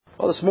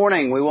Well, this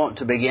morning we want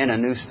to begin a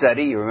new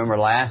study. You remember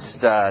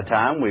last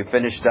time we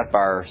finished up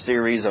our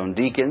series on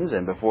deacons,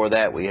 and before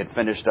that we had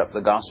finished up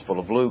the Gospel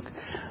of Luke.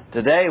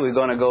 Today we're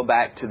going to go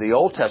back to the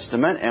Old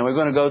Testament, and we're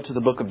going to go to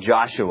the book of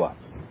Joshua.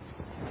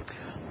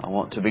 I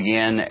want to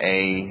begin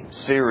a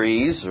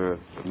series or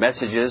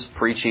messages,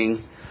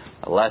 preaching,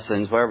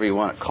 lessons, whatever you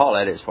want to call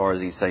it as far as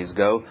these things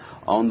go,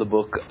 on the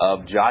book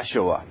of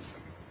Joshua.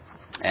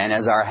 And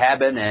as our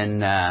habit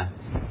and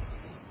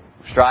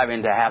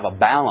striving to have a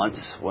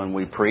balance when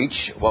we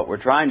preach, what we're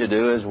trying to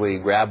do is we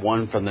grab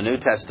one from the New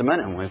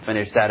Testament, and when we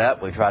finish that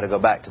up, we try to go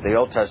back to the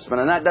Old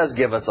Testament, and that does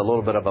give us a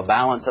little bit of a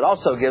balance. It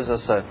also gives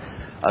us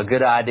a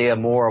good idea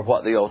more of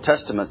what the Old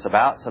Testament's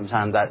about.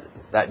 Sometimes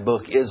that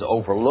book is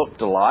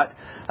overlooked a lot,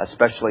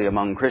 especially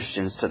among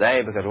Christians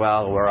today, because,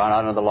 well, we're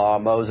under the law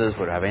of Moses,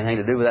 we don't have anything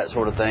to do with that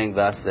sort of thing,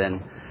 thus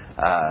then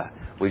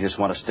we just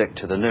want to stick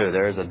to the new.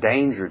 There is a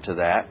danger to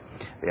that.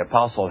 The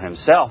apostle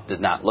himself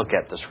did not look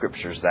at the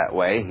scriptures that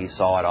way. He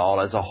saw it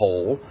all as a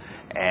whole,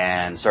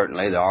 and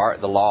certainly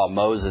the law of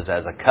Moses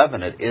as a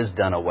covenant is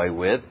done away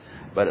with.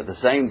 But at the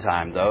same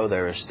time, though,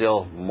 there is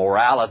still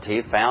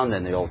morality found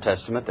in the Old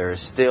Testament. There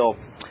is still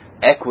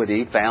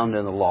equity found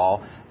in the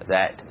law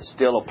that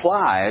still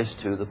applies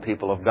to the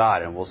people of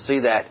God. And we'll see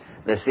that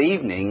this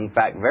evening, in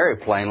fact, very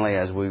plainly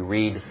as we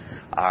read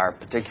our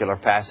particular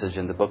passage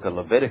in the book of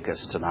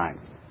Leviticus tonight.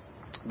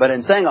 But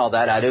in saying all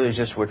that,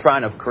 we're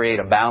trying to create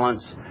a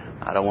balance.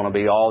 I don't want to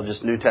be all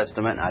just New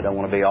Testament. I don't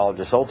want to be all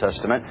just Old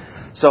Testament.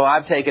 So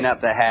I've taken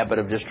up the habit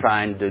of just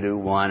trying to do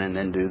one and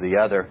then do the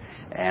other.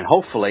 And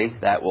hopefully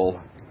that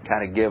will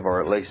kind of give,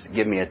 or at least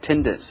give me a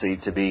tendency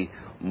to be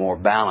more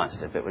balanced.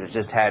 If it would have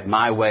just had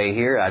my way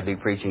here, I'd be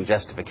preaching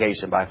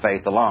justification by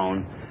faith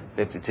alone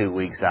 52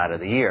 weeks out of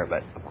the year.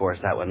 But, of course,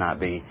 that would not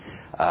be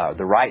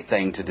the right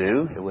thing to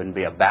do. It wouldn't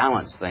be a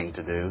balanced thing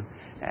to do.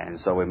 And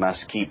so we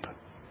must keep,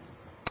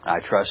 I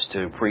trust,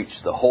 to preach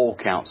the whole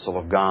counsel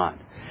of God.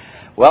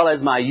 Well,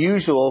 as my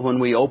usual, when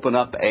we open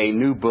up a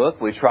new book,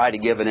 we try to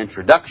give an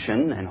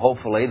introduction, and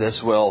hopefully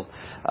this will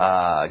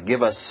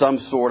give us some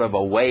sort of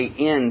a way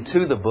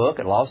into the book.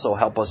 It'll also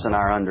help us in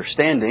our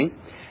understanding.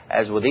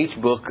 As with each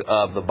book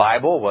of the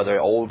Bible, whether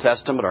Old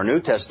Testament or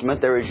New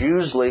Testament, there is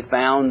usually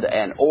found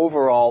an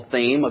overall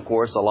theme, of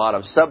course, a lot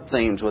of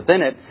sub-themes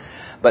within it,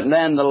 but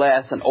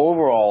nonetheless an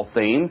overall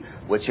theme,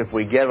 which if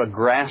we get a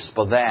grasp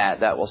of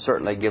that will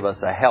certainly give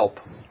us a help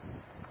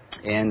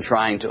in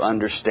trying to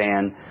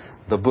understand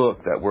the book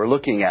that we're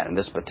looking at. In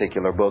this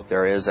particular book,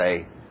 there is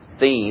a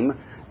theme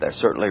that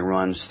certainly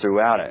runs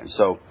throughout it.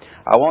 So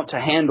I want to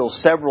handle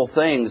several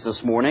things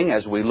this morning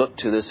as we look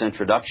to this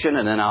introduction,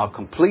 and then I'll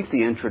complete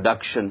the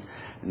introduction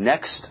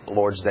next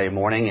Lord's Day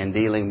morning in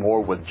dealing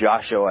more with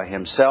Joshua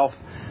himself,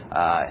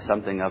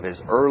 something of his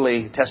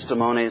early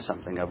testimony,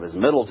 something of his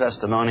middle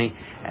testimony,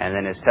 and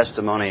then his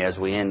testimony as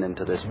we go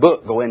into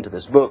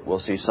this book, we'll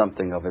see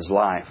something of his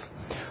life.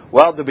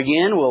 Well,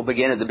 we'll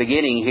begin at the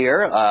beginning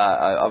here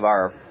of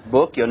our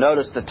book. You'll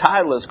notice the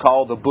title is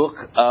called The Book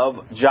of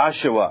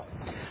Joshua.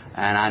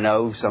 And I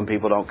know some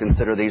people don't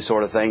consider these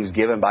sort of things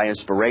given by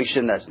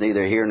inspiration. That's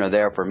neither here nor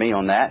there for me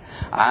on that.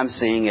 I'm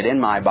seeing it in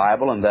my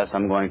Bible, and thus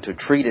I'm going to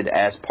treat it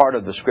as part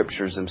of the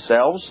Scriptures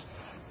themselves.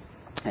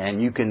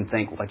 And you can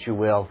think what you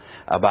will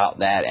about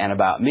that and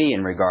about me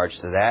in regards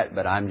to that,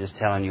 but I'm just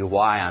telling you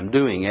why I'm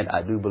doing it.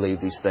 I do believe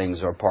these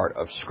things are part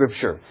of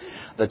Scripture.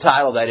 The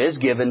title that is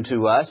given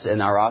to us in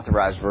our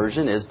authorized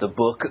version is the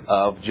Book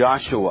of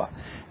Joshua.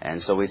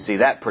 And so we see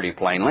that pretty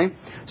plainly.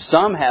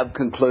 Some have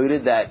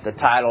concluded that the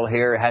title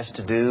here has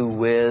to do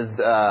with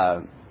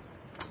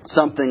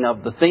something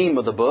of the theme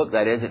of the book.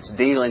 That is, it's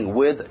dealing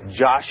with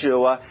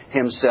Joshua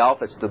himself.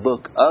 It's the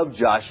book of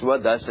Joshua,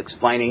 thus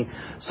explaining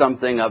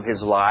something of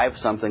his life,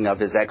 something of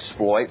his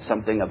exploits,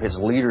 something of his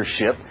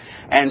leadership.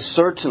 And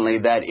certainly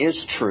that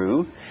is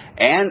true.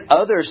 And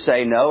others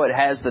say, no, it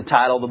has the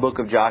title, the book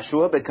of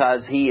Joshua,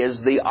 because he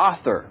is the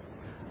author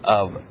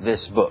of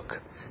this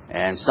book.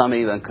 And some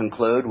even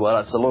conclude, well,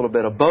 it's a little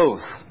bit of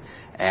both.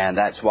 And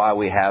that's why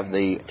we have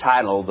the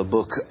title, the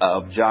book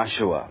of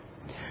Joshua.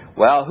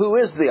 Well, who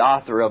is the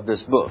author of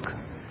this book?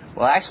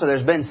 Well, actually,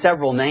 there's been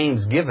several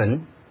names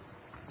given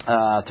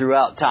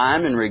throughout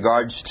time in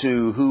regards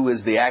to who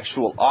is the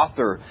actual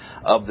author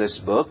of this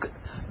book.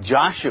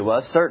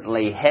 Joshua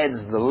certainly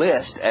heads the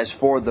list as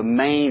for the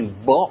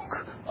main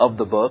bulk of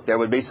the book. There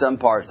would be some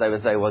parts they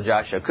would say, well,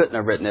 Joshua couldn't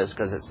have written this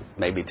because it's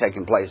maybe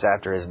taking place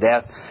after his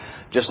death.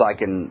 Just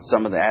like in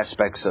some of the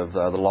aspects of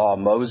the law of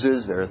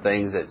Moses, there are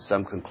things that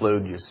some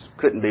conclude just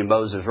couldn't be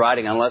Moses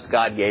writing unless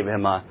God gave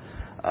him a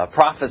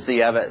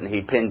prophecy of it and he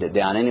pinned it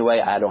down.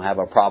 Anyway, I don't have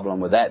a problem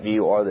with that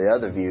view or the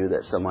other view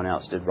that someone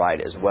else did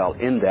write as well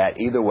in that.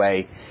 Either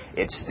way,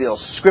 it's still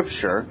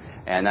Scripture,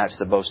 and that's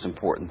the most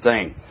important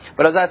thing.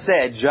 But as I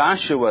said,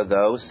 Joshua,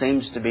 though,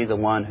 seems to be the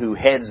one who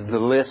heads the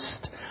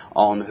list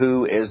on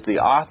who is the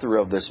author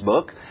of this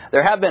book.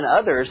 There have been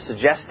others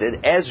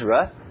suggested.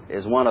 Ezra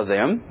is one of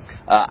them.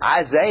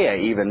 Isaiah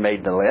even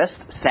made the list.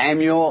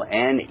 Samuel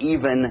and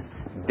even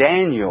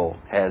Daniel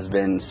has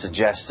been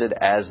suggested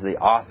as the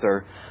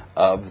author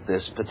of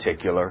this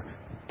particular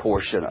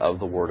portion of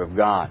the Word of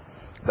God.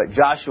 But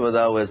Joshua,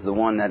 though, is the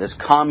one that is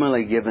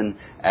commonly given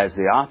as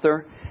the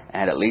author,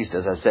 and at least,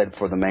 as I said,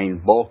 for the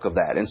main bulk of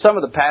that. And some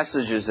of the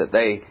passages that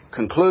they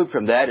conclude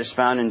from that is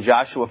found in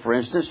Joshua, for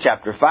instance,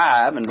 chapter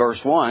 5 and verse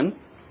 1.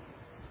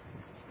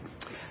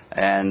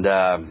 And,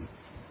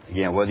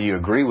 again, whether you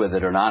agree with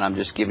it or not, I'm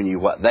just giving you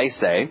what they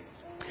say.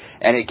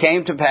 And it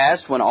came to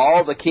pass when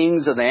all the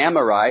kings of the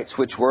Amorites,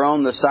 which were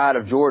on the side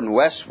of Jordan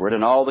westward,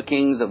 and all the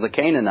kings of the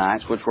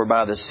Canaanites, which were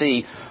by the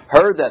sea,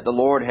 heard that the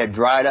Lord had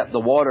dried up the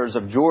waters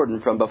of Jordan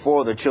from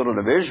before the children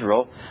of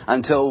Israel,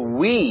 until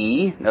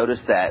we,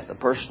 notice that, the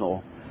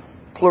personal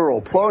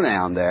plural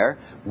pronoun there,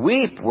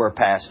 we were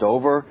passed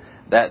over,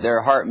 that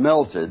their heart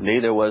melted,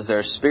 neither was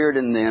there spirit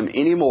in them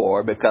any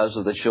more because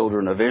of the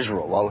children of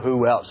Israel. Well,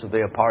 who else would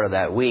be a part of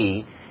that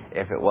we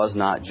if it was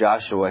not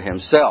Joshua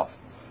himself?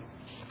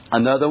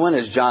 Another one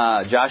is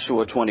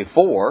Joshua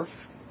 24.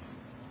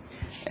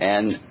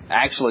 And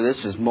actually,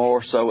 this is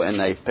more so in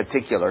a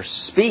particular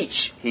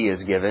speech he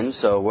is given.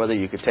 So whether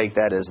you could take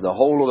that as the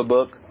whole of the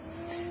book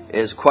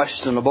is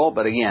questionable.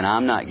 But again,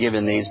 I'm not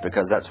giving these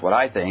because that's what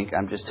I think.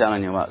 I'm just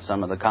telling you what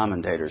some of the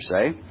commentators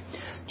say.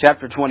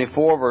 Chapter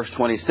 24, verse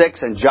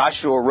 26, and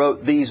Joshua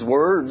wrote these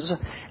words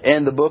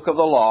in the book of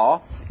the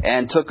law,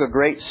 and took a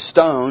great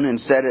stone and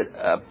set it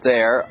up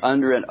there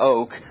under an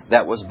oak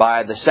that was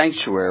by the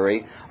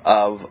sanctuary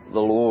of the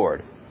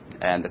Lord.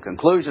 And the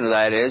conclusion of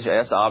that is,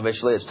 yes,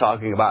 obviously it's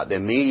talking about the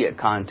immediate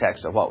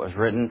context of what was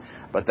written,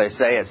 but they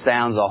say it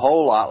sounds a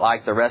whole lot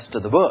like the rest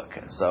of the book.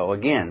 So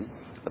again,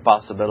 the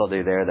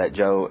possibility there that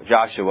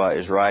Joshua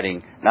is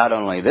writing not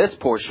only this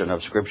portion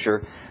of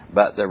Scripture,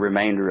 but the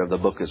remainder of the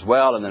book as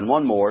well. And then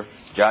one more,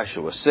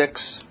 Joshua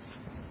 6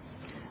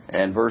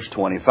 and verse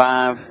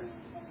 25.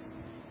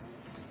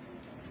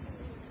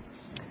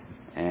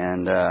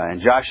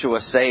 And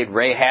Joshua saved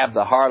Rahab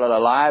the harlot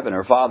alive and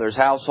her father's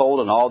household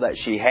and all that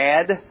she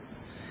had.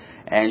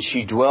 And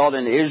she dwelled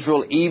in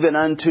Israel even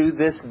unto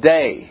this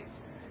day,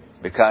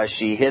 because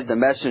she hid the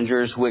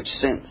messengers which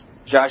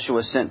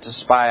Joshua sent to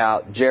spy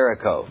out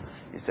Jericho.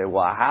 You say,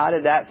 well, how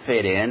did that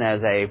fit in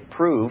as a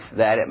proof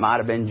that it might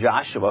have been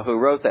Joshua who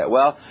wrote that?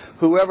 Well,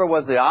 whoever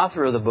was the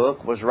author of the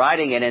book was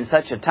writing it in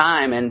such a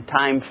time and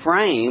time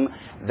frame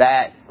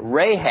that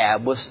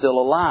Rahab was still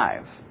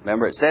alive.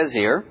 Remember, it says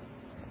here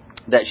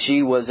that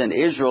she was in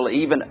Israel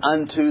even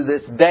unto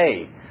this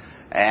day.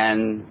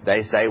 And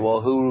they say,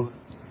 well, who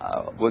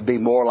would be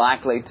more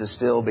likely to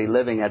still be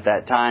living at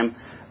that time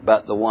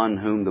but the one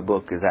whom the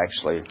book is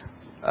actually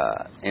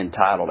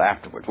entitled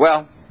afterwards?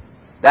 Well,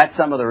 that's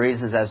some of the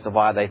reasons as to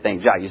why they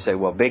think Joshua. You say,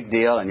 well, big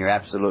deal, and you're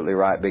absolutely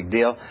right, big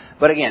deal.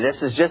 But again,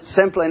 this is just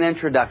simply an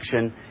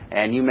introduction,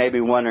 and you may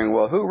be wondering,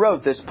 well, who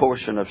wrote this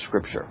portion of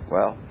Scripture?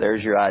 Well,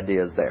 there's your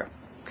ideas there.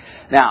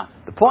 Now,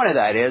 the point of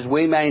that is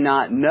we may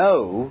not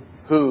know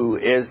who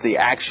is the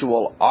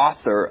actual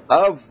author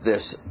of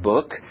this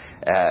book,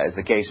 as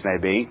the case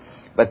may be,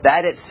 but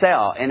that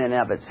itself, in and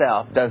of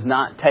itself, does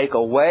not take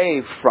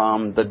away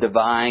from the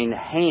divine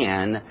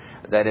hand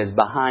that is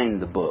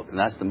behind the book. And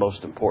that's the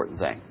most important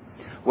thing.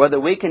 Whether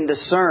we can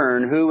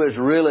discern who is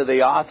really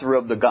the author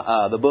of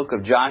the book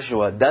of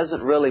Joshua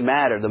doesn't really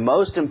matter. The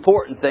most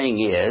important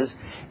thing is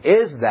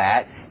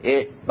that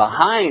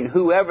behind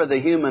whoever the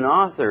human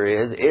author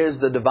is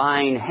the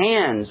divine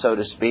hand, so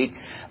to speak,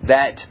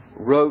 that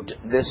wrote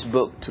this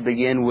book to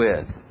begin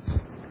with.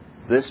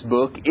 This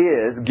book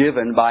is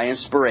given by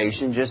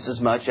inspiration just as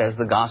much as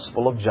the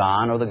Gospel of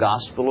John or the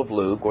Gospel of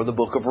Luke or the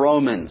book of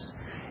Romans.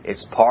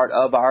 It's part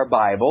of our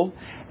Bible,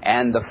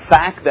 and the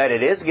fact that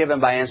it is given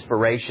by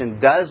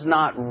inspiration does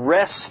not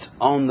rest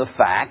on the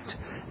fact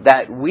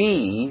that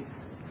we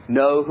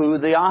know who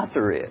the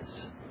author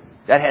is.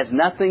 That has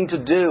nothing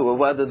to do with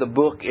whether the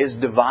book is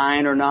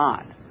divine or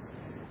not.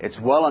 It's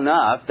well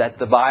enough that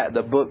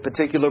the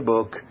particular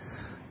book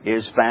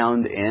is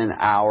found in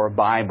our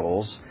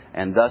Bibles,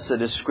 and thus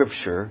it is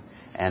Scripture,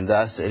 and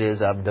thus it is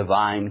of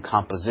divine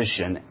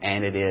composition,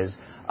 and it is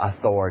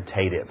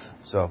authoritative.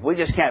 So if we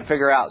just can't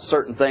figure out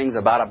certain things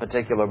about a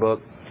particular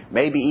book,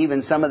 maybe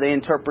even some of the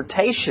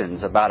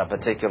interpretations about a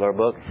particular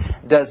book,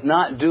 does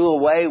not do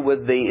away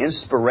with the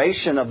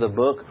inspiration of the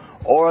book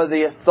or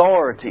the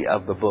authority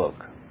of the book.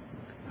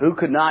 Who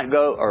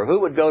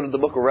would go to the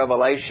book of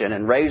Revelation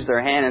and raise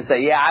their hand and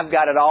say, yeah, I've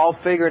got it all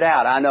figured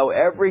out. I know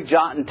every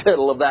jot and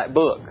tittle of that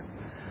book.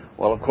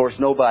 Well, of course,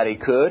 nobody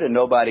could and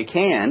nobody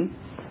can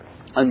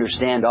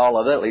understand all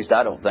of it, at least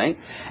I don't think.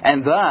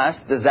 And thus,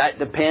 does that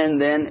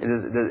depend then,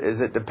 is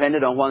it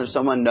dependent on whether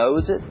someone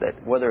knows it,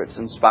 whether it's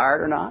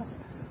inspired or not?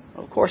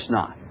 Well, of course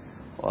not.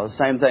 Well,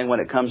 the same thing when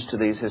it comes to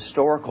these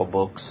historical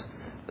books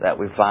that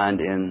we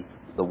find in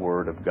the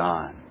Word of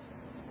God.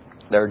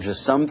 There are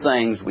just some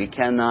things we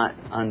cannot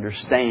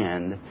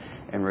understand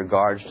in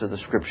regards to the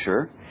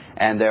Scripture,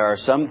 and there are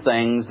some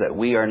things that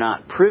we are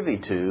not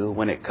privy to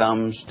when it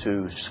comes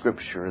to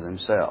Scripture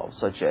themselves,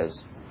 such as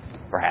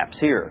perhaps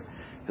here,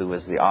 who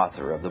is the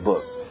author of the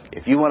book.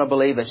 If you want to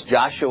believe it's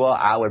Joshua,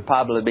 I would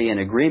probably be in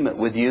agreement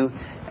with you,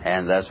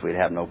 and thus we'd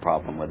have no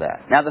problem with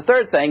that. Now, the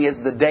third thing is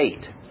the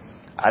date.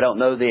 I don't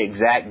know the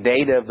exact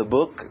date of the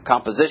book,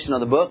 composition of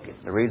the book.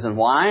 The reason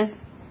why?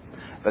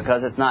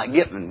 Because it's not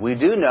given. We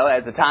do know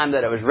at the time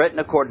that it was written,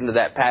 according to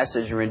that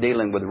passage we're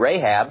dealing with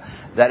Rahab,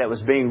 that it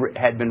was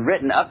had been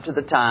written up to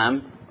the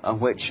time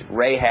of which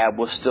Rahab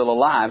was still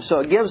alive. So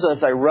it gives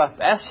us a rough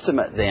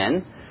estimate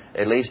then,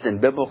 at least in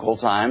biblical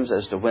times,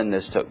 as to when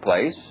this took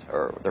place,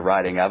 or the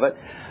writing of it.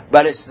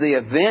 But it's the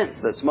events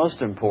that's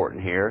most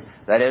important here.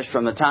 That is,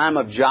 from the time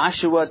of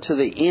Joshua to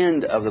the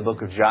end of the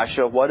book of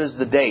Joshua. What is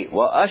the date?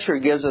 Well, Ussher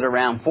gives it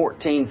around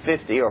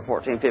 1450 or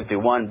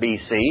 1451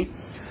 BC.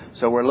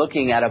 So we're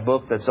looking at a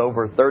book that's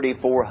over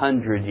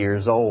 3,400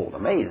 years old.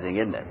 Amazing,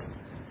 isn't it?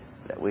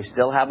 That we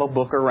still have a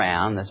book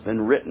around that's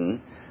been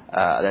written.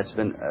 That's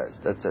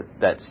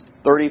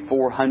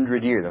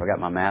 3,400 years. Have I got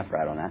my math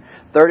right on that?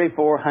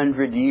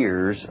 3,400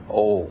 years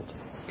old.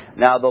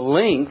 Now the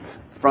length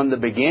from the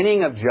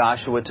beginning of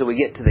Joshua till we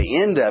get to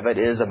the end of it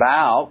is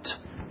about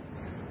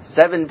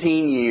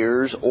 17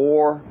 years,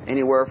 or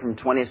anywhere from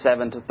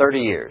 27 to 30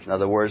 years. In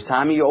other words,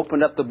 time you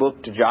opened up the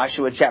book to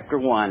Joshua chapter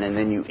 1 and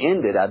then you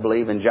ended, I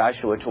believe, in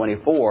Joshua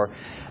 24,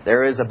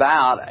 there is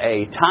about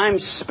a time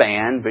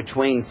span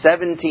between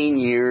 17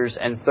 years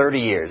and 30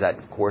 years. That,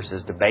 of course,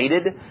 is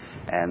debated,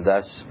 and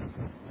thus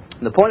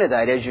the point of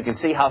that is you can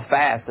see how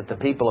fast that the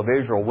people of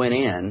Israel went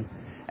in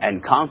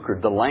and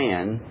conquered the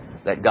land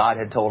that God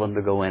had told them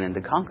to go in and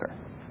to conquer.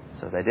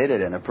 So they did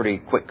it in a pretty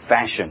quick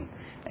fashion,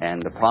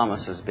 and the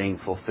promises being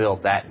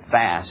fulfilled that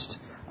fast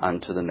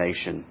unto the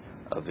nation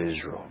of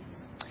Israel.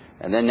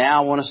 And then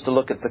now I want us to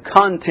look at the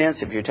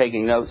contents. If you're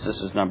taking notes,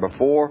 this is number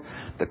 4.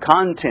 The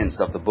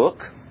contents of the book.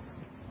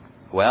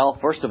 Well,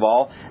 first of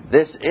all,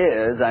 this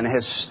is an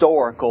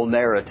historical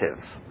narrative.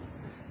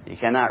 You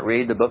cannot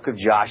read the book of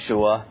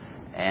Joshua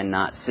and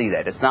not see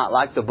that. It's not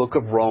like the book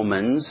of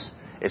Romans.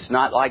 It's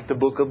not like the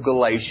book of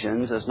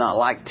Galatians. It's not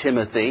like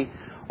Timothy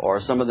or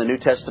some of the New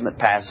Testament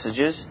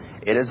passages.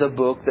 It is a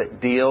book that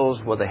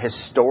deals with a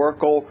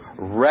historical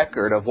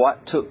record of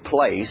what took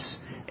place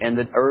in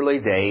the early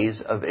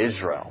days of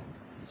Israel.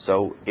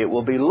 So it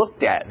will be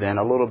looked at then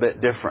a little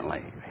bit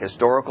differently.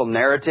 Historical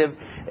narrative,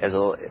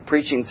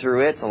 preaching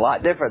through it's a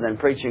lot different than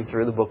preaching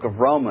through the book of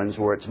Romans,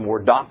 where it's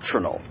more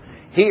doctrinal.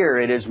 Here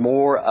it is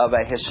more of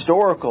a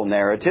historical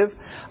narrative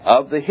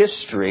of the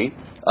history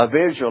of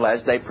Israel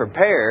as they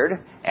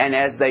prepared and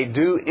as they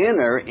do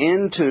enter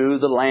into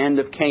the land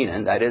of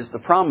Canaan, that is the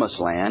promised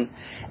land,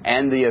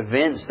 and the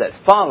events that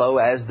follow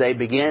as they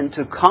begin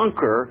to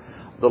conquer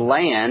the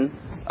land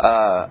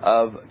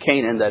of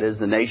Canaan, that is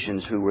the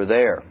nations who were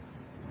there.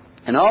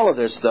 In all of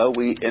this, though,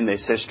 in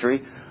this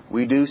history,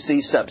 we do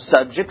see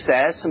subjects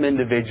as some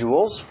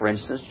individuals. For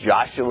instance,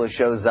 Joshua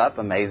shows up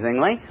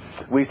amazingly.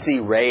 We see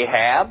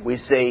Rahab. We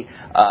see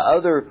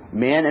other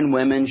men and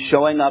women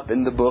showing up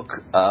in the book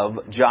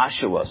of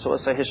Joshua. So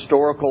it's a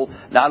historical,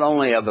 not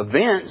only of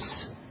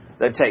events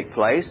that take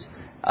place,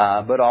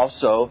 but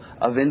also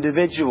of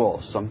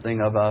individuals.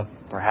 Something of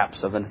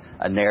perhaps of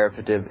a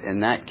narrative in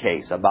that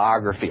case, a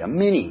biography, a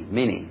mini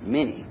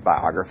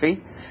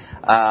biography.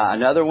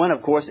 Another one,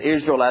 of course,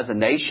 Israel as a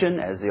nation,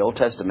 as the Old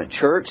Testament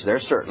church. They're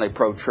certainly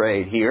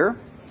portrayed here.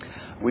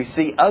 We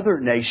see other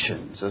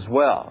nations as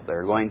well.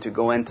 They're going to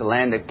go into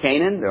land of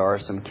Canaan. There are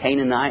some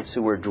Canaanites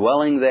who were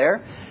dwelling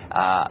there,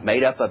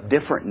 made up of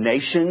different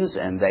nations,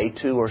 and they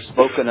too are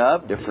spoken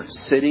of. Different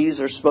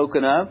cities are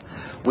spoken of.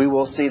 We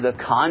will see the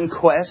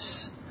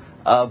conquests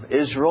of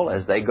Israel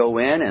as they go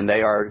in, and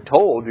they are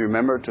told,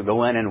 remember, to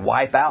go in and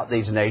wipe out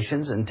these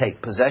nations and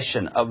take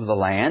possession of the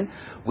land.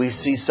 We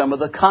see some of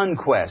the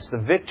conquests, the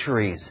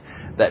victories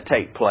that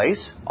take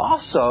place.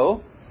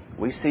 Also,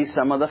 we see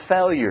some of the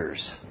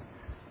failures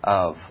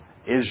of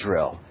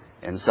Israel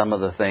and some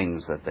of the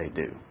things that they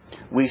do.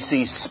 We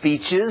see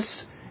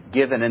speeches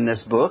given in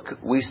this book.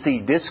 We see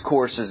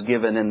discourses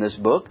given in this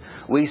book.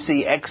 We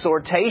see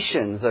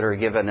exhortations that are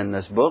given in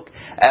this book,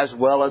 as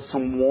well as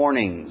some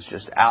warnings,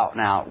 just out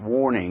and out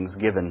warnings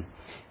given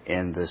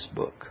in this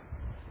book.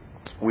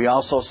 We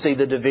also see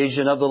the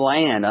division of the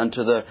land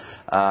unto the,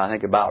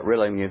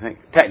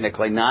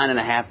 technically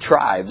 9.5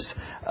 tribes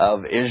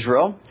of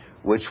Israel,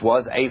 which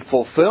was a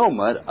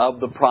fulfillment of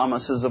the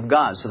promises of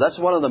God. So that's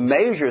one of the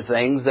major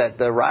things that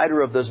the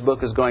writer of this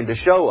book is going to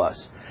show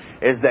us,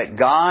 is that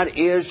God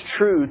is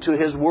true to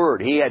His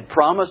Word. He had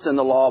promised in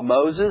the law of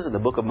Moses, in the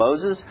book of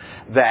Moses,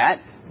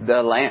 that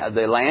the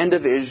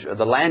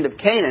land of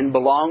Canaan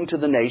belonged to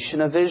the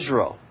nation of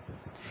Israel.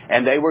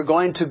 And they were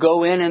going to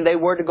go in and they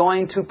were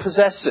going to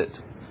possess it,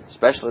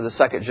 especially the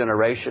second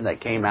generation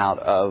that came out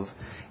of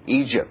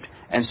Egypt.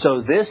 And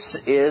so this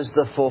is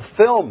the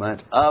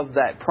fulfillment of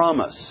that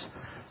promise.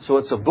 So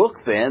it's a book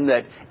then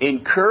that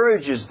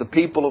encourages the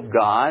people of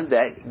God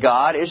that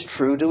God is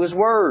true to His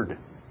Word,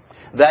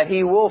 that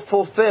He will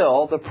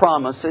fulfill the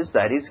promises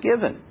that He's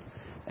given.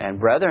 And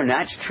brethren,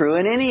 that's true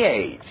in any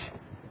age.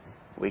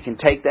 We can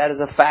take that as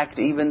a fact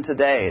even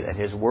today, that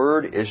His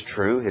Word is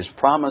true, His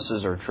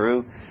promises are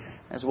true,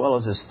 as well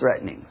as His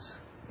threatenings.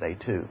 They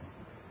too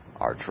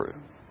are true.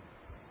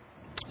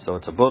 So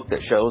it's a book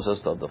that shows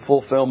us the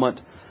fulfillment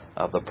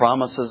of the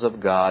promises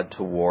of God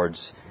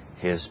towards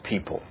His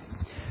people.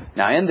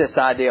 Now, in this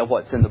idea of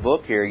what's in the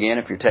book here, again,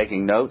 if you're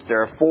taking notes,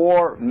 there are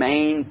 4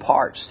 main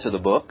parts to the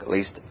book. At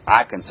least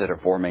I consider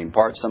 4 main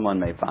parts. Someone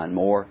may find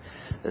more.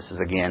 This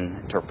is, again,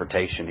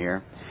 interpretation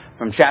here.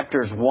 From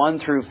chapters 1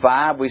 through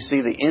 5, we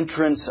see the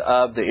entrance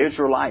of the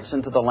Israelites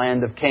into the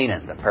land of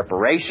Canaan, the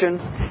preparation,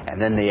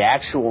 and then the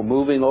actual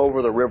moving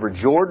over the River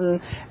Jordan,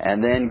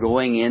 and then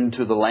going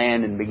into the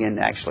land and begin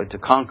actually to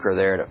conquer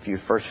there in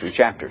first few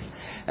chapters.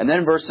 And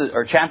then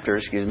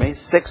chapters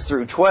 6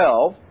 through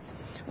 12,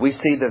 we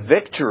see the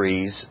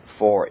victories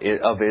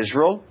of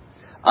Israel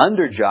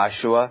under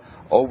Joshua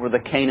over the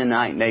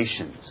Canaanite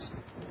nations.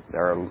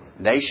 There are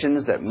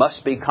nations that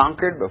must be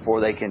conquered before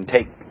they can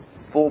take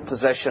full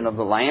possession of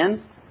the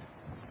land.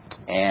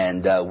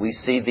 And we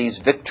see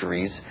these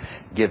victories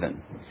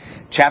given.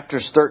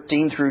 Chapters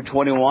 13 through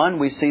 21,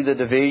 we see the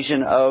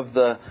division of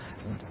the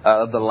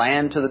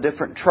land to the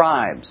different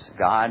tribes.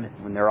 God,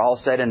 when they're all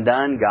said and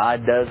done,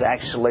 God does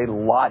actually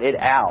lot it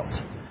out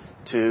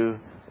to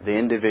the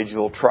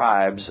individual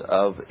tribes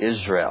of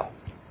Israel.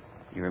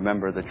 You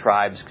remember the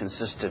tribes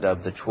consisted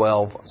of the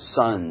 12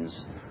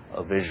 sons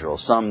of Israel.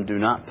 Some do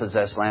not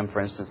possess land.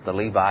 For instance, the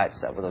Levites,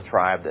 that was a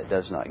tribe that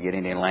does not get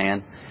any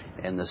land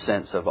in the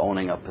sense of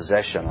owning a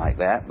possession like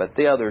that, but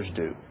the others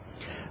do.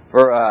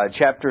 For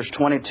chapters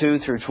 22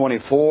 through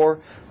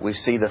 24, we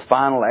see the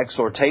final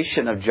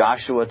exhortation of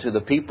Joshua to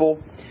the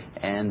people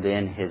and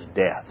then his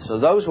death. So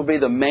those will be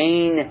the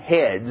main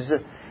heads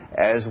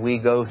as we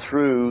go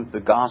through the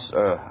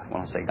gospel.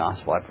 When I say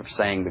gospel, I'm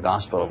saying the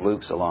Gospel of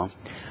Luke so long.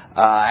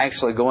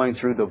 Actually going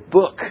through the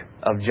book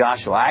of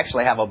Joshua. I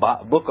actually have a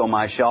book on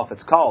my shelf.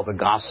 It's called The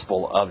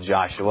Gospel of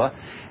Joshua.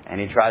 And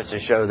he tries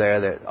to show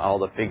there that all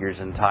the figures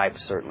and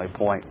types certainly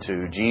point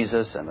to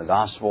Jesus and the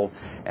gospel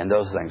and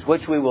those things,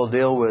 which we will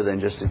deal with in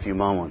just a few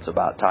moments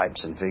about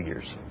types and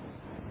figures.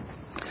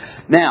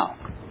 Now,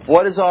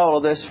 what is all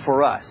of this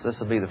for us? This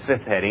will be the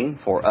 5th heading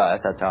for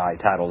us. That's how I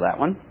titled that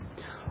one.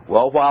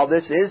 Well, while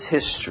this is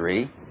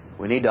history,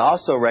 we need to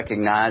also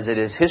recognize it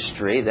is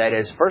history that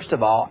is, first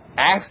of all,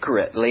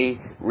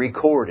 accurately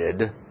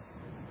recorded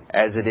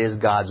as it is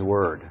God's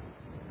Word.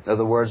 In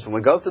other words, when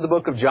we go through the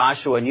book of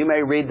Joshua, and you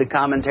may read the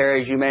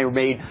commentaries, you may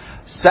read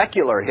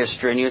secular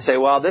history, and you say,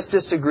 well, this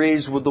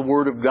disagrees with the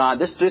Word of God.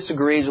 This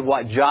disagrees with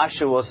what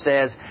Joshua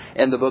says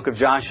in the book of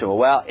Joshua.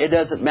 Well, it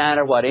doesn't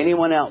matter what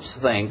anyone else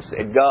thinks.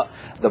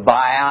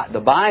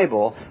 The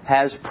Bible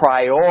has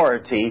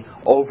priority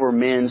over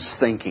men's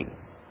thinking.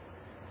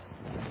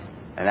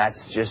 And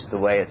that's just the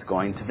way it's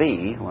going to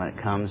be when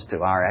it comes to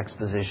our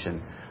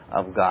exposition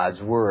of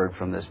God's Word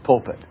from this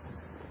pulpit.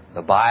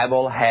 The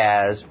Bible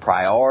has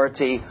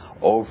priority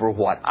over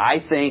what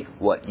I think,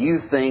 what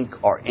you think,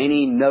 or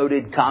any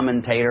noted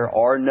commentator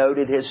or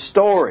noted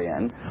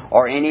historian,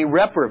 or any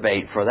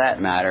reprobate for that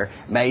matter,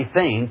 may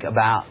think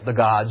about the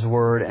God's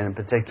Word, and in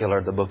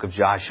particular the book of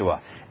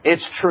Joshua.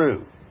 It's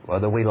true.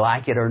 Whether we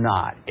like it or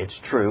not, it's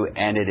true,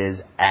 and it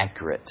is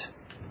accurate.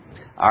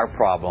 Our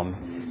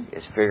problem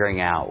is figuring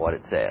out what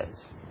it says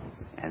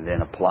and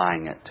then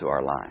applying it to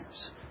our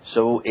lives.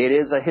 So it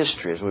is a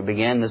history. As we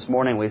began this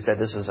morning, we said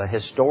this is a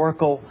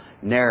historical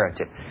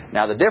narrative.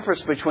 Now, the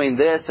difference between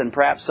this and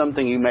perhaps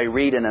something you may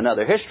read in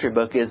another history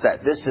book is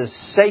that this is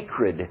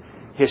sacred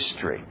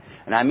history.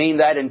 And I mean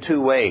that in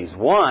 2 ways.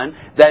 One,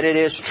 that it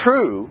is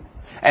true.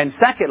 And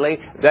secondly,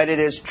 that it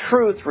is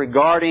truth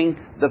regarding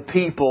the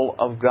people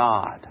of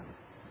God.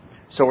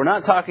 So we're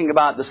not talking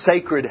about the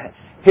sacred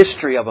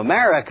history of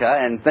America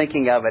and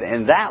thinking of it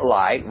in that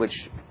light, which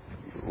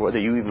whether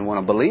you even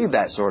want to believe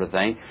that sort of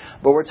thing,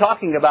 but we're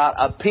talking about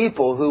a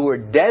people who were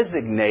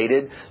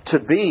designated to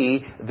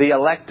be the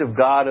elect of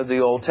God of the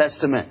Old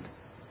Testament.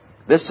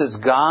 This is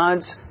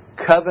God's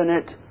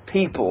covenant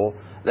people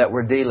that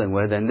we're dealing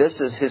with, and this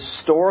is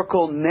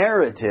historical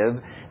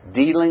narrative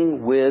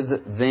dealing with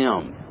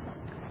them.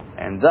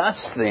 And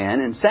thus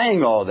then, in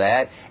saying all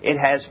that, it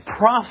has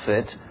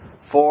profit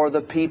for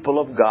the people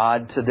of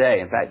God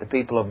today. In fact, the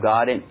people of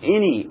God in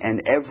any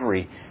and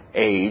every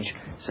age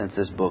since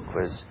this book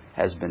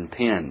has been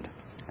penned.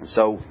 And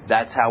so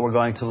that's how we're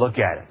going to look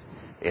at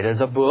it. It is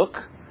a book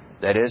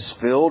that is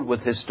filled with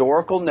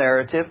historical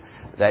narrative,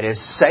 that is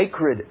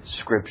sacred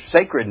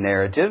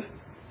narrative,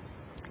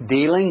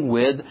 dealing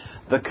with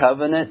the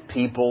covenant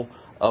people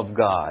of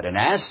God. And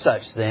as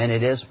such, then,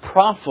 it is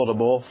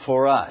profitable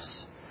for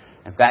us.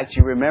 In fact,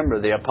 you remember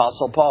the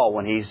Apostle Paul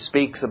when he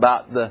speaks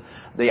about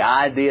the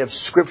idea of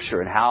Scripture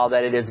and how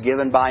that it is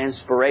given by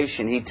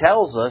inspiration. He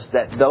tells us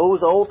that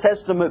those Old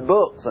Testament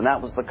books, and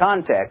that was the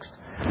context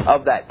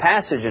of that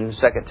passage in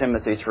 2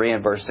 Timothy 3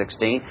 and verse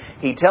 16,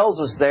 he tells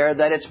us there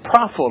that it's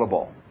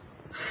profitable.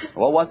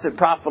 Well, what's it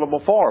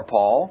profitable for,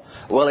 Paul?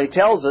 Well, he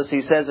tells us,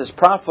 he says it's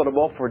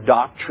profitable for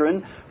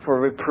doctrine, for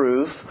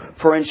reproof,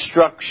 for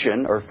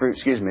instruction,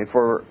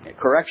 for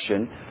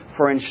correction,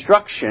 for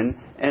instruction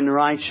in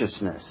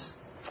righteousness.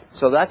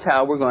 So that's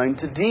how we're going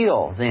to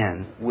deal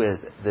then with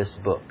this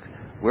book.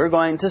 We're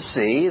going to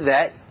see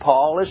that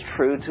Paul is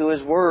true to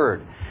his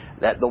word.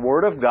 That the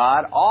Word of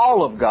God,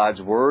 all of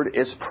God's Word,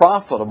 is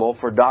profitable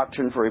for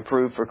doctrine, for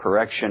reproof, for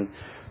correction,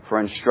 for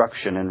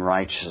instruction in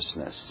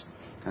righteousness.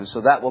 And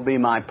so that will be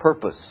my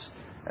purpose,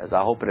 as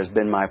I hope it has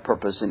been my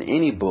purpose in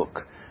any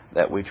book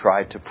that we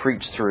try to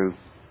preach through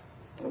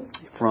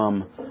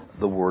from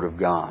the Word of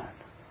God.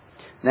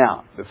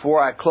 Now,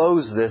 before I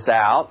close this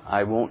out,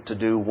 I want to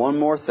do one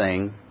more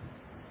thing,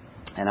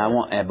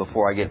 and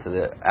before I get to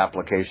the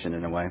application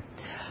in a way,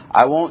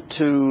 I want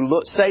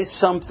to say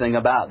something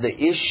about the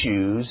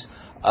issues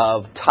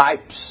of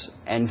types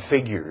and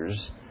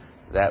figures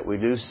that we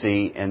do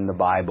see in the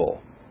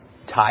Bible.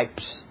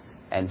 Types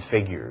and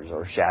figures,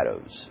 or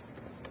shadows.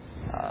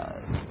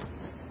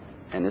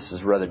 And this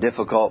is rather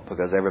difficult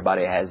because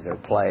everybody has their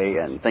play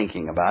and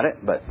thinking about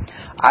it. But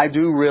I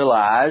do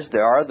realize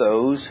there are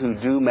those who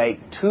do make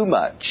too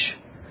much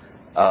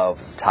of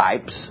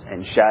types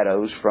and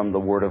shadows from the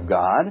Word of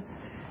God.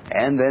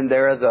 And then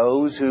there are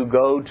those who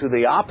go to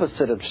the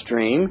opposite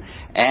extreme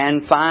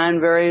and find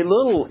very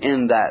little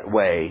in that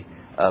way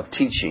of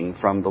teaching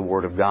from the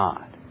Word of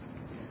God.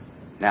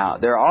 Now,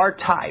 there are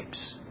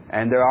types,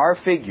 and there are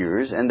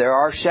figures, and there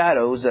are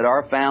shadows that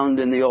are found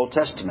in the Old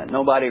Testament.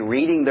 Nobody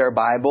reading their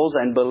Bibles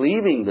and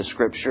believing the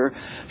Scripture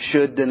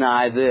should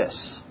deny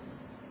this.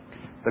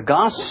 The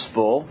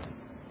gospel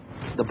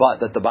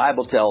that the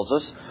Bible tells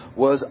us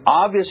was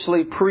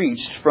obviously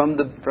preached from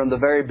the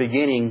very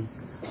beginning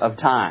of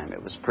time.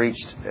 It was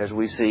preached, as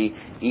we see,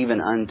 even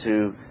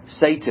unto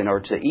Satan, or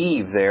to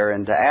Eve there,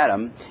 and to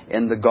Adam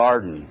in the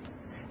garden.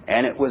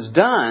 And it was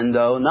done,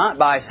 though, not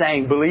by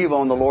saying, believe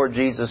on the Lord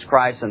Jesus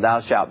Christ and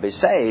thou shalt be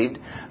saved,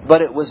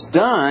 but it was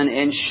done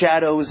in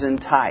shadows and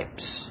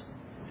types.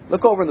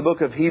 Look over in the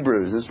book of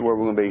Hebrews. This is where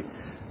we're going to be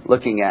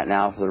looking at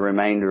now for the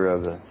remainder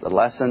of the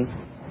lesson.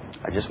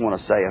 I just want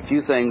to say a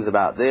few things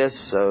about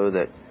this so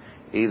that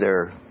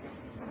either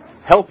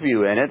help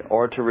you in it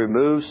or to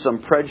remove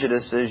some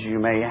prejudices you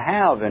may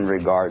have in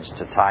regards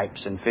to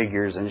types and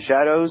figures and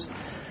shadows.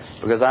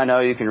 Because I know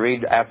you can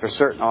read after a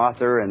certain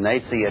author and they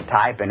see a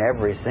type in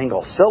every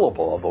single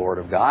syllable of the Word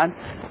of God.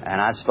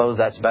 And I suppose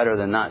that's better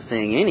than not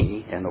seeing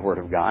any in the Word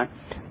of God.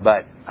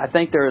 But I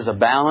think there is a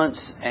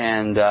balance,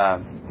 and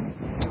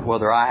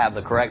whether I have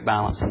the correct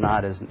balance or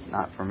not is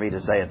not for me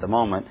to say at the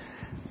moment.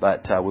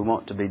 But we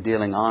want to be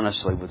dealing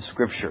honestly with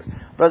Scripture.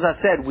 But as I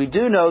said, we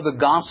do know the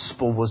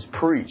gospel was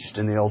preached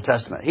in the Old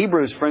Testament.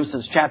 Hebrews, for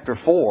instance, chapter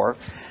 4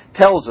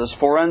 tells us,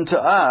 for unto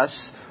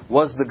us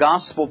was the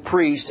gospel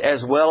preached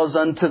as well as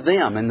unto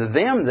them. And the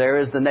them there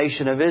is the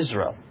nation of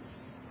Israel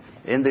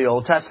in the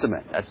Old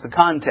Testament. That's the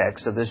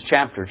context of this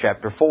chapter,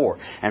 chapter 4.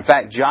 In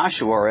fact,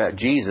 Joshua, or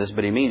Jesus,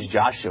 but he means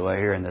Joshua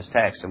here in this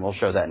text, and we'll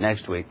show that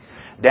next week.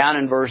 Down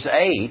in verse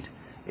 8,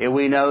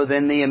 we know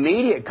then the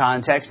immediate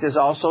context is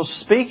also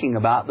speaking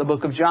about the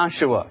book of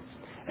Joshua.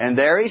 And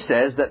there he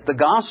says that the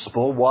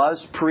gospel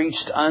was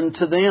preached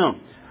unto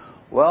them.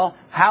 Well,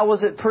 how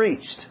was it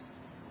preached?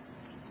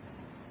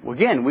 Well,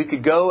 again, we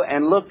could go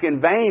and look in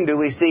vain. Do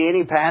we see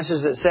any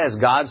passage that says,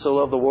 God so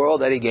loved the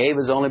world that He gave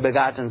His only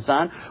begotten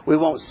Son? We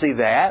won't see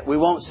that. We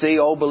won't see,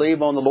 oh,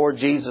 believe on the Lord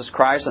Jesus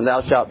Christ and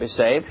thou shalt be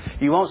saved.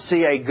 You won't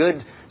see a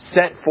good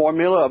set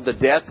formula of the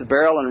death,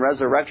 burial, and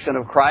resurrection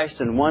of Christ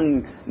in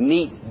one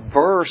neat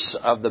verse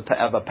of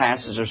a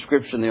passage of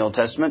Scripture in the Old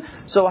Testament.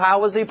 So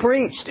how was He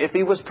preached, if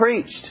He was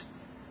preached?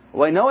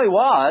 Well, we know He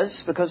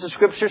was, because the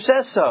Scripture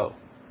says so.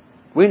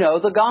 We know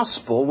the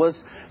gospel was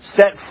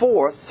set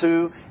forth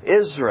to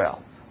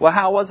Israel. Well,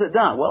 how was it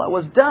done? Well, it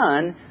was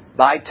done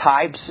by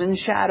types and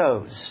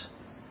shadows.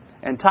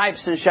 And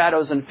types and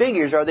shadows and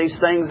figures are these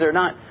things,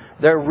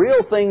 they're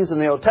real things in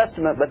the Old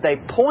Testament, but they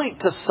point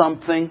to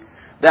something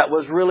that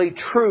was really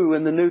true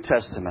in the New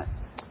Testament.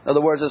 In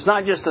other words, it's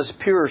not just this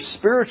pure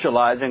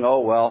spiritualizing,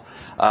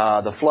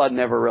 the flood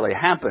never really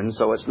happened,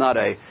 so it's not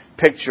a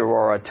picture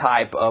or a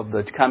type of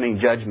the coming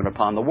judgment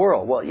upon the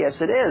world. Well,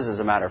 yes, it is, as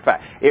a matter of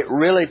fact. It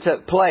really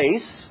took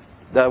place.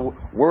 The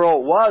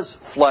world was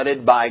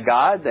flooded by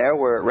God there,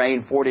 where it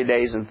rained 40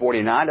 days and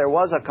 40 nights. There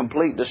was a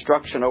complete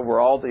destruction over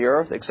all the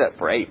earth, except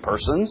for 8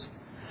 persons.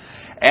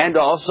 And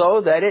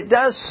also that it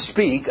does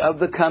speak of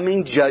the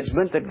coming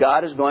judgment that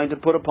God is going to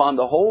put upon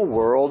the whole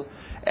world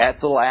at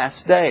the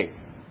last day.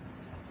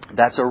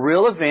 That's a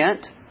real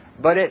event,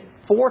 but it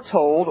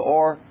foretold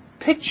or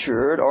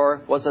pictured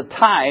or was a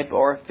type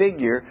or a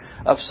figure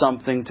of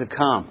something to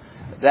come.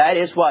 That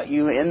is what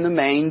you, in the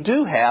main,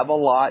 do have a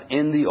lot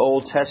in the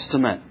Old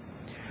Testament.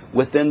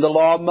 Within the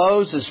law of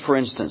Moses, for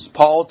instance,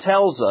 Paul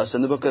tells us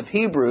in the book of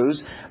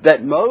Hebrews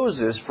that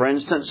Moses, for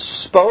instance,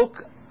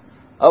 spoke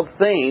of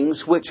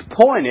things which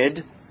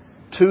pointed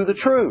to the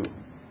true.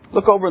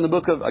 Look over in the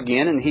book of,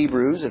 again, in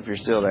Hebrews, if you're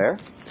still there.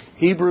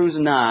 Hebrews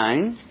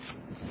 9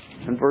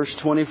 and verse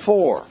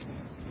 24.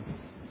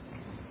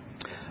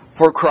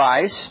 For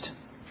Christ,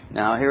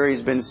 now here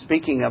he's been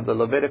speaking of the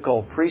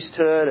Levitical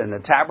priesthood and the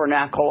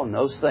tabernacle and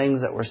those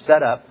things that were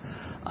set up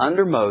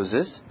under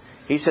Moses.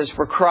 He says,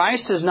 for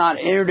Christ has not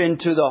entered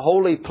into the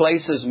holy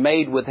places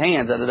made with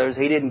hands. In other words,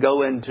 He didn't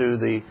go into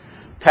the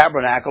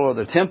tabernacle or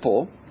the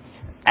temple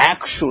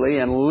actually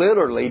and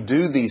literally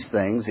do these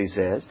things, he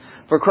says.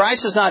 For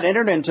Christ has not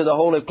entered into the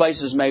holy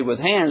places made with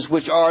hands,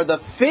 which are the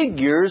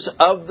figures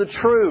of the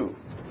true.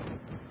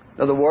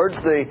 In other words,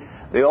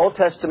 The Old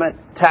Testament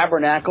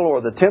tabernacle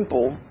or the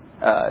temple,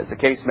 as the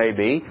case may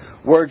be,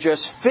 were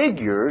just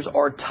figures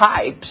or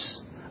types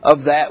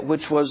of that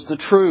which was the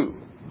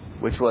true,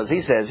 which was,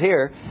 he says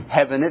here,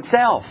 heaven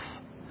itself.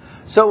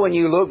 So when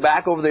you look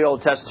back over the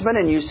Old Testament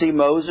and you see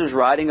Moses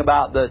writing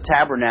about the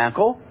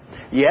tabernacle,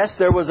 yes,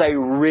 there was a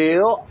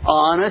real,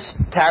 honest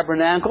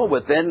tabernacle.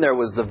 Within there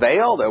was the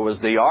veil, there was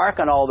the ark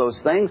and all those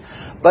things.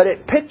 But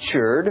it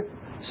pictured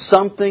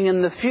something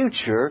in the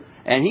future.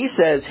 And he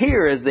says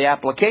here is the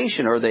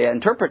application or the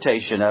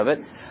interpretation of it.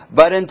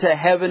 But into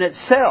heaven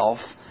itself,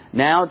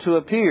 now to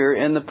appear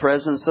in the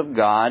presence of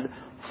God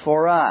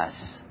for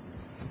us.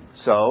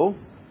 So,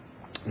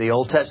 the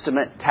Old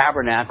Testament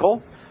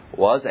tabernacle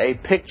was a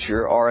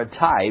picture or a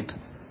type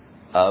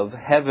of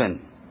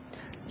heaven.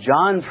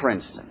 John, for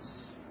instance,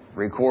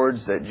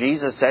 records that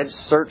Jesus said,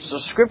 "Search the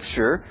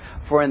Scripture,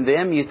 for in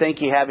them you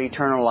think you have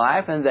eternal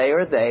life, and they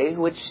are they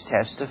which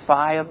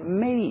testify of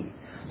me."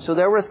 So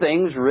there were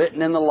things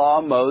written in the law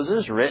of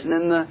Moses, written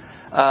in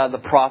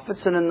the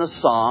prophets and in the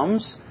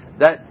Psalms,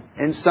 that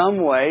in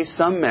some way,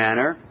 some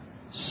manner,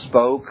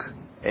 spoke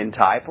in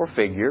type or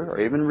figure,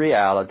 or even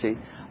reality,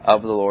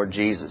 of the Lord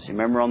Jesus. You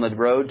remember on the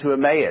road to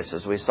Emmaus,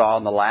 as we saw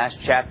in the last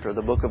chapter of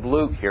the book of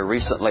Luke here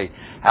recently,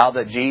 how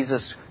that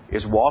Jesus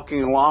is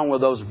walking along with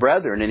those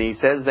brethren, and he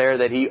says there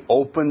that he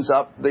opens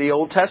up the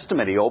Old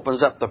Testament. He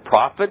opens up the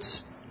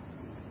prophets,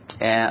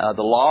 and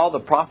the law, the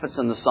prophets,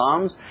 and the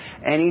Psalms,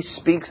 and he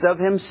speaks of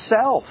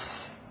himself.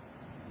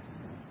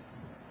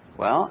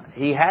 Well,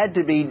 he had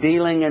to be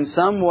dealing in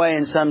some way,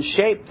 in some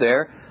shape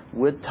there,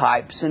 with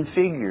types and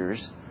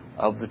figures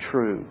of the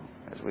true,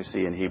 as we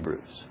see in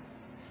Hebrews.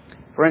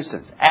 For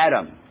instance,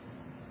 Adam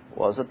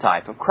was a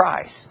type of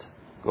Christ.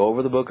 Go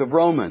over the book of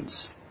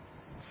Romans,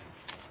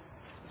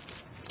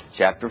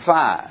 chapter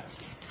 5,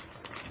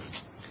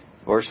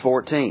 verse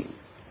 14.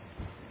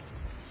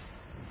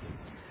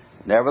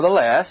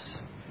 Nevertheless,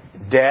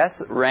 death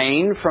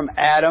reigned from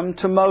Adam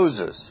to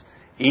Moses,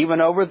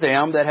 even over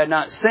them that had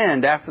not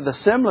sinned after the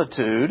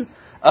similitude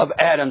of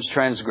Adam's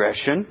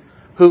transgression,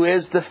 who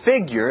is the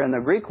figure, and the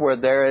Greek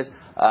word there is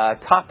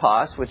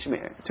tupos,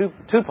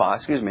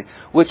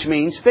 which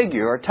means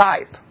figure or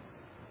type.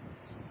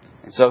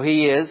 And so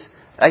he is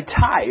a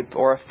type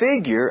or a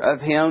figure of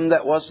him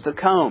that was to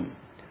come.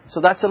 So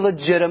that's a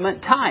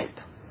legitimate type.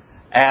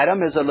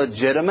 Adam is a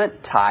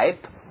legitimate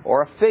type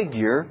or a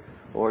figure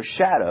or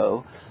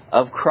shadow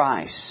of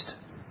Christ.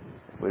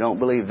 If we don't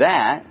believe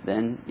that,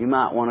 then you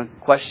might want to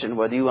question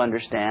whether you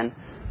understand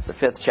the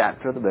 5th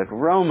chapter of the book of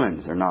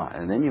Romans or not.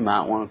 And then you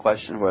might want to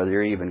question whether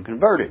you're even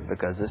converted,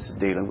 because this is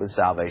dealing with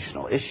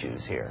salvational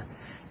issues here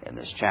in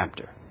this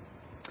chapter.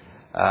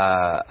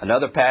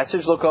 Another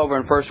passage, look over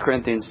in 1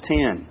 Corinthians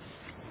 10.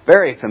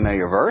 Very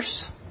familiar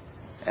verse.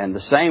 And the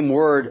same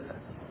word,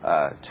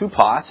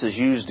 tupos, is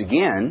used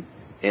again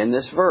in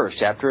this verse,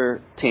 chapter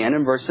 10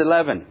 and verse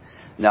 11.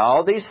 Now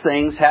all these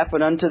things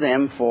happen unto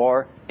them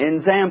for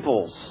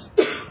ensamples.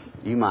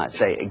 You might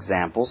say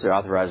examples. The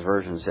Authorized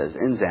Version says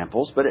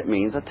ensamples, but it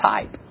means a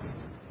type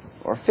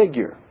or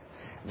figure.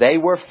 They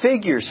were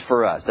figures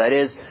for us. That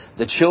is,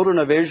 the children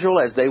of Israel,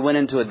 as they went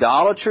into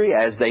idolatry,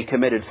 as they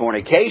committed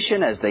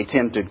fornication, as they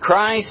tempted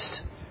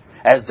Christ,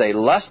 as they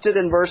lusted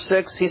in verse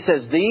 6, he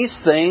says these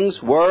things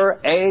were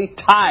a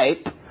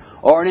type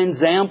or an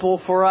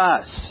example for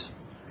us.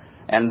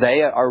 And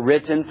they are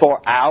written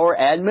for our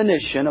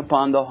admonition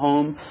upon the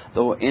whom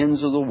the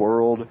ends of the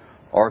world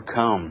are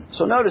come.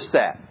 So notice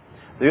that.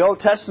 The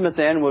Old Testament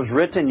then was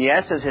written,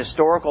 yes, as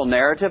historical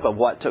narrative of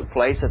what took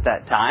place at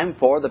that time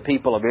for the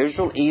people of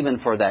Israel, even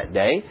for that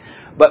day.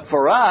 But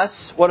for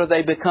us, what do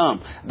they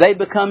become? They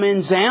become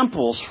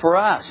examples for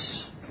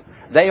us.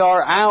 They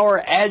are our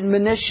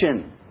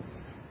admonition.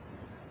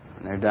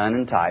 And they're done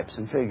in types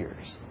and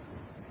figures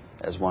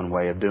as one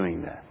way of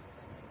doing that.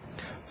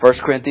 1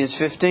 Corinthians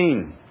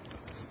 15.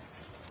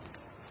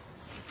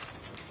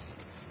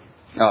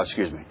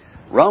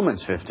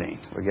 Romans 15.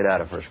 We'll get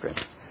out of 1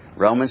 Corinthians.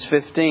 Romans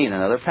 15,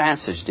 another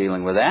passage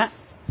dealing with that.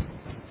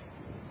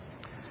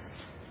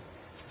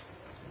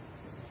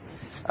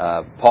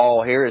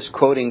 Paul here is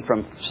quoting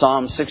from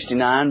Psalm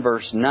 69,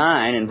 verse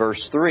 9 and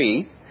verse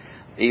 3.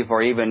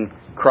 For even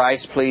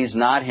Christ pleased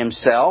not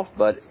himself,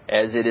 but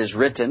as it is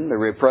written, the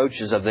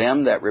reproaches of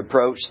them that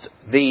reproached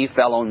thee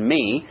fell on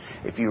me.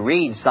 If you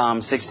read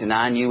Psalm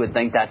 69, you would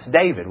think that's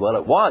David. Well,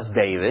 it was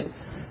David,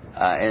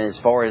 and as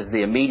far as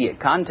the immediate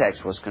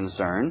context was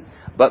concerned.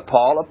 But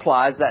Paul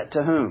applies that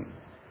to whom?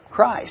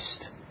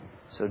 Christ.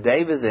 So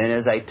David then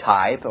is a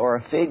type or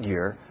a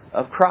figure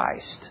of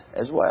Christ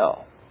as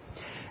well.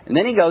 And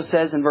then he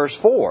says in verse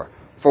 4,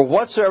 for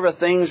whatsoever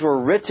things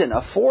were written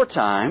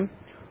aforetime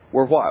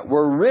were what?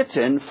 Were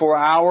written for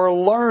our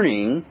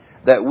learning,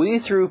 that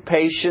we through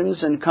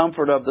patience and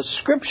comfort of the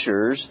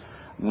Scriptures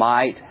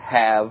might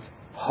have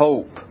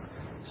hope.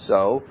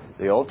 So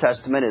the Old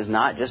Testament is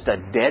not just a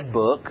dead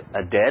book,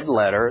 a dead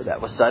letter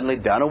that was suddenly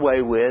done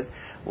away with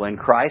when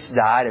Christ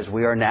died, as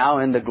we are now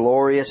in the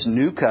glorious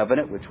new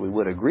covenant, which we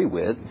would agree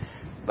with.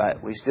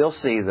 But we still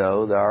see,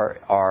 though, there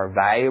are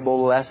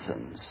valuable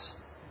lessons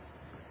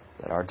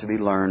that are to be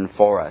learned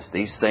for us.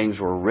 These things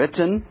were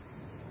written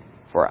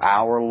for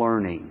our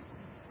learning.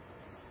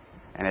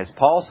 And as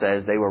Paul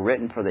says, they were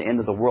written for the end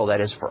of the world.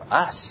 That is for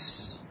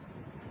us.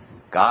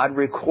 God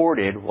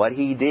recorded what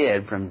He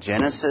did from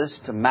Genesis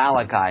to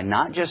Malachi,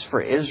 not just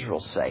for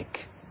Israel's sake,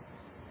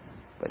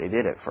 but He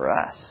did it for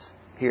us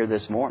here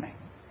this morning.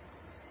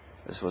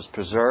 This was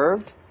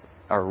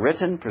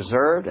written,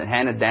 preserved, and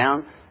handed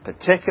down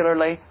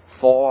particularly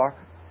for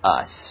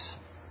us.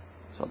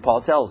 That's what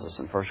Paul tells us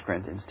in 1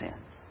 Corinthians 10.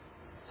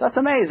 So that's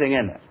amazing,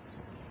 isn't it?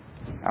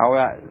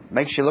 It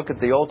makes you look at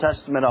the Old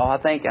Testament, I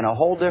think, in a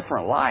whole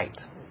different light,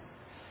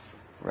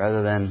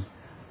 rather than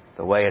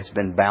the way it's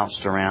been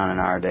bounced around in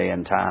our day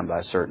and time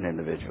by certain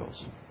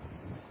individuals.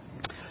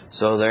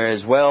 So there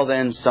is, well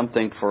then,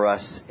 something for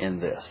us in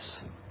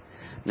this.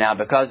 Now,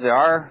 because there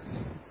are...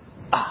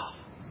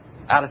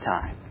 out of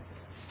time.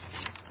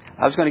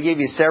 I was going to give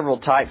you several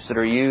types that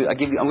are used. I'm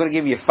going to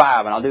give you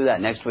 5, and I'll do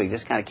that next week.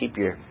 Just kind of keep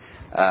your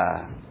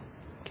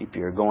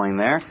going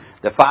there.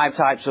 The 5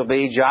 types will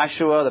be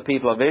Joshua, the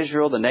people of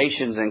Israel, the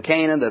nations in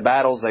Canaan, the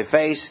battles they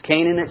face,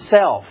 Canaan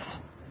itself.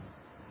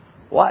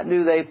 What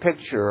do they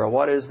picture, or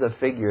what is the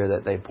figure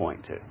that they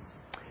point to?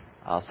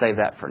 I'll save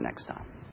that for next time.